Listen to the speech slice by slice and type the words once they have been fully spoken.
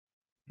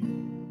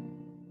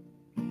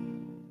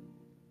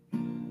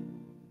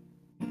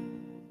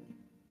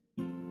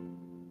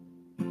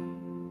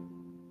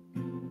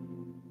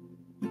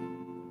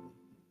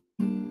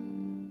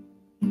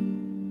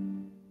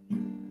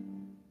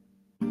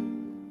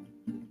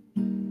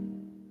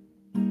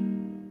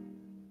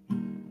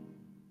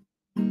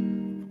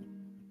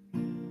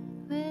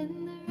When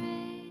the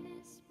rain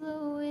is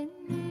blowing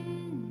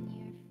in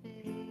your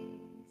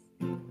face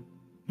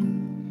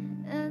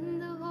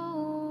and the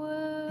whole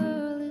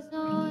world is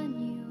on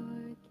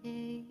your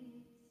case,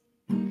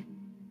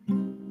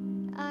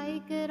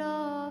 I could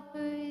offer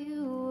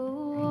you a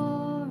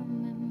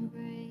warm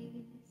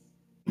embrace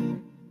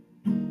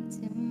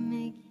to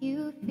make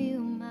you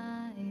feel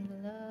my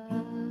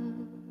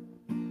love.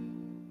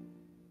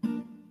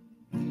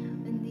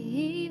 When the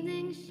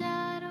evening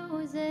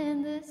shadows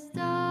and the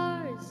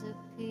stars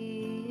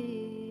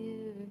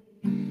appear,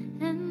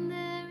 and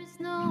there is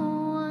no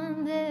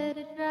one there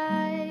to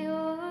dry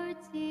your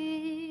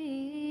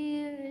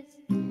tears,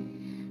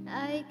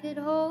 I could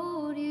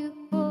hold you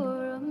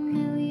for a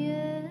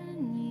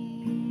million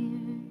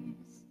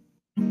years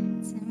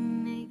to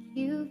make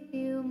you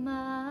feel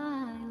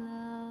my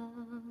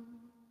love.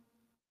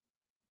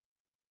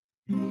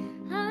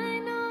 I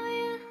know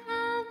you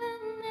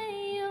haven't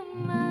made your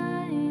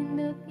mind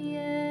up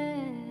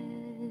yet,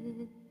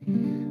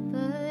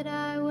 but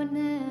I would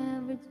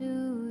never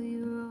do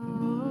you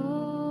wrong.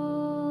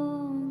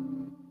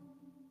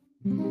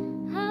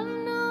 I've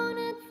known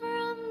it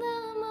from the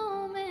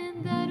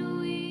moment that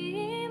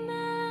we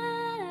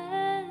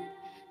met.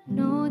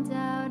 No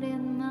doubt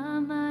in my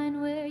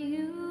mind where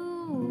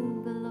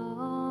you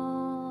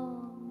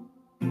belong.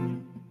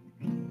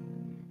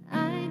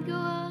 I'd go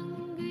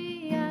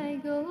hungry,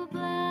 I'd go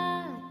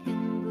black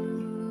and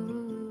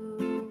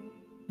blue.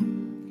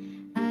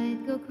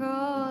 I'd go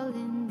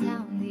crawling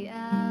down the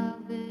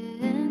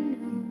avenue.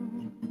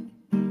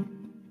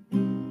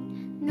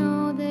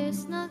 No,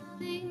 there's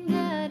nothing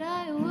that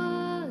I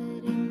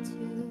wouldn't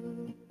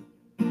do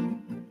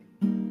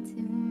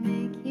to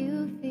make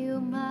you feel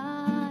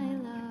my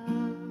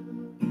love.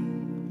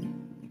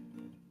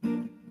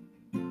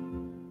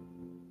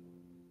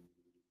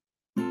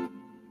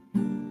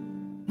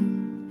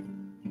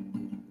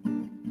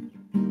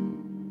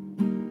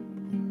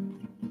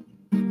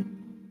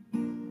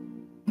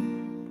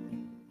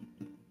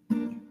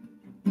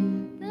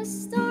 The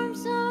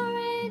storms are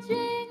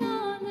raging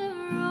on the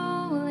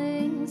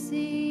rolling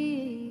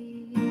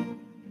sea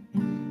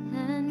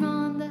and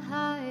on the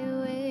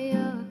highway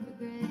of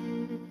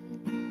regret.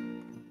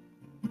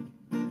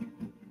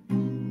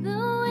 The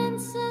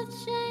winds of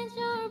change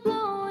are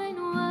blowing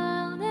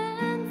wild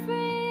and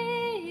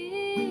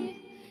free.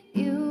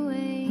 You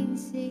ain't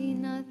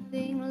seen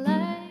nothing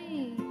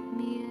like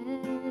me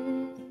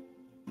yet.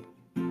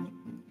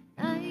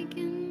 I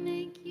can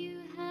make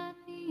you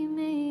happy,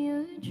 may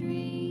your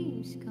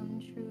dreams come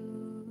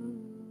true.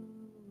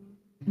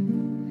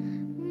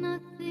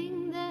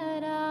 Nothing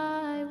that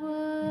I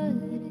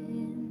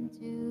wouldn't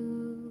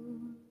do.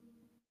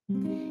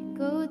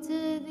 Go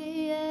to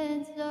the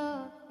ends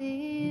of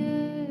the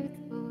earth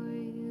for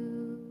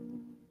you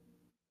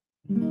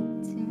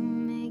to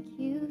make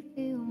you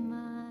feel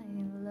my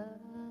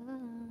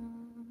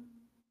love.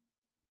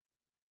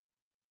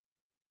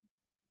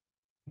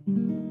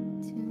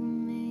 To